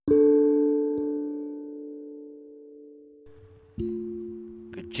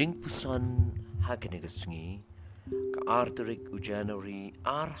Jing pusan hagene gesengi ka arterik ujanari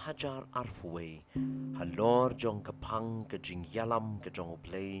ar hajar arfuwe halor jong kapang ke jing yalam ke jong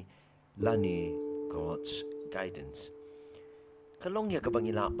play lani God's guidance. Kalong ya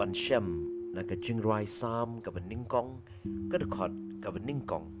kabangila ban shem na ka jing rai sam ka beningkong ka dekot ka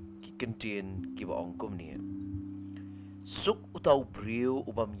beningkong ki kentien ki ba ong kum ni. Suk utau priu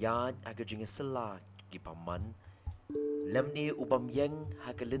ubam yad aga jing sela ki paman lem ni ubam yeng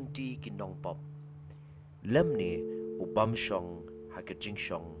hagalenti ki nong pop. Lem ni ubam shong haga jing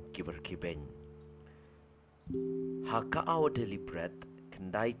shong ki berkiben. Haka awa deliberate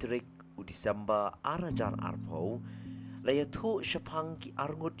kendai terik u Disember arajar arpau laya tu syapang ki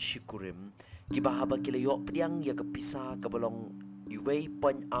arngut syikurim ki bahaba ki layok pediang ya kepisa kebalong iwei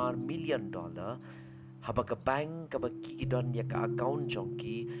 $1 million haba ke bank ke baki don ya ke akaun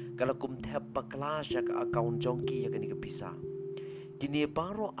jongki kalau kum tap kelas ya ke akaun jongki ya ke ni kepisa kini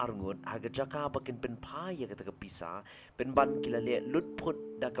baro arngut haga jaka bakin pen pa ya ke kepisa pen ban kila le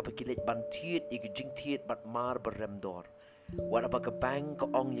lutput da ke baki le ban tiet ya ke jing tiet bat mar berem dor wala ba ke bank ke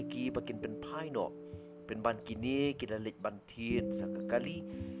ong ya ki bakin pen pa no pen ban kini kila le ban tiet sakakali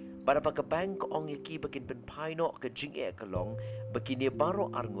bara ba ke bank ke ong ya ki bakin pen pa no ke jing e kalong bakini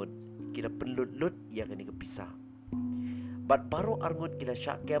baro arngut kila penlut-lut ya kini kepisa. Bat baru arngut kila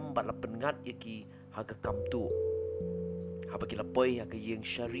syakem bat la pengat ya ki haga kamtu. Haba kila poi haga yang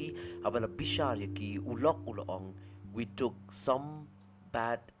syari haba la bishar ya ki ulok uloong. We took some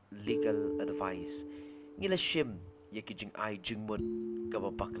bad legal advice. Ngila shim ya ki jing ai jing mut ka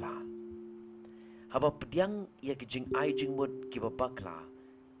babakla. Haba pediang ya ki jing ai jing mut ki babakla.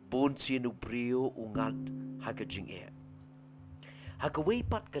 Bon sienu brio ungat haga jing e. Hakaway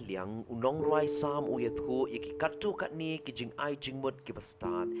pat kaliang unong rai sam uyat ho yaki katu kat ni ki jing ai jing mut ki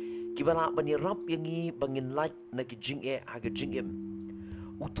bastan ki bala bani rap yangi bangin laj na ki jing e haga jing em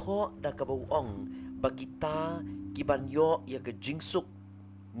utho da ka bau ong bagita ki ban yo ya ka jing suk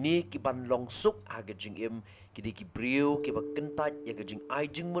ni ki ban long suk haga jing em ki di ki brio ki ba kentat ya ka jing ai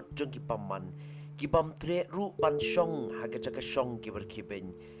jing mut jong ki paman ki bam tre ru ban shong haga jaka shong ki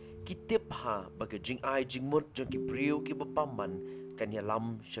berkiben ki tip ha baga jing ai jing mut jong ki brio ki ba paman kanya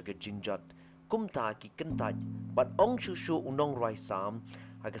lam syaga jingjat kumta ki kentaj bat ong shushu unong rai sam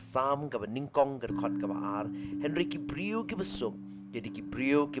aga sam ka ningkong ga khot ka ar Henry ki brio ki besuk jadi ki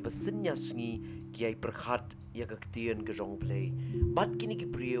brio ki besinya sngi ki ai perkhat ya ka ktien ka jong play bat kini ki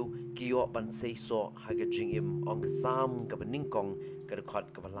brio ki yo ban sei so haga jing im ong sam ka ningkong ga khot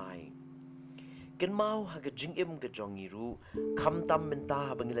ka lai ken mau haga jing im ga jong iru kham tam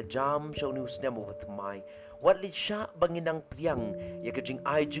menta bangila jam show news nem over mai wat li sha banginang priang ya ka jing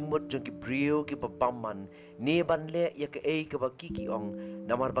ai jing mot jong ki brio ki papaman ne ban le ya ka e ka ba ki ong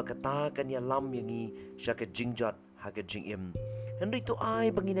namar ba kata kan ya lam yangi sha ka jing jot haga jing im henry to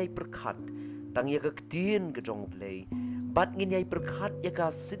ai banginai perkhat tang ya ka ktien ka jong play bat ngin yai perkhat ya ka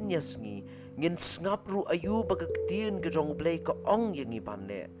sinya sngi ngin ngap ru ayu ba ka ktien ka jong play ka ong yangi ban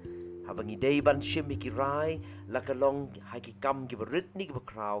le habangi day ban shim ki rai la ka long haki kam ki berit ni ki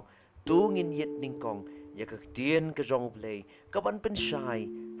bekrau tu ngin yet ningkong ya ka tien ka jong play ka ban pen shai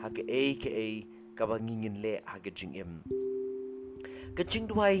ha ka ka ba ngin le ha ka jing em ka jing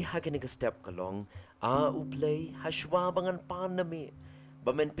duai ha ka ni ka step ka long a u play ha shwa bangan pan na me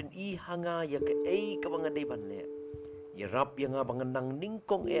ba men pen I hanga ya ka ka bangan day ban le ya rap ya nga bangan nang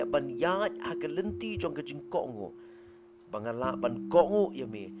ningkong ban ya ha ka lenti jong ka jing kongo bangala ban kongo ya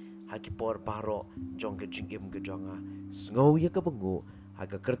me haki por paro jong ke jing im ke jonga sngau ya ka bangu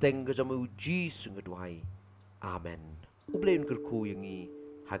haga kerteng ke jamu uji sungadwai amen ublein kerku yangi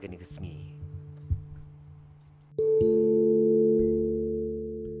haga ni kesngi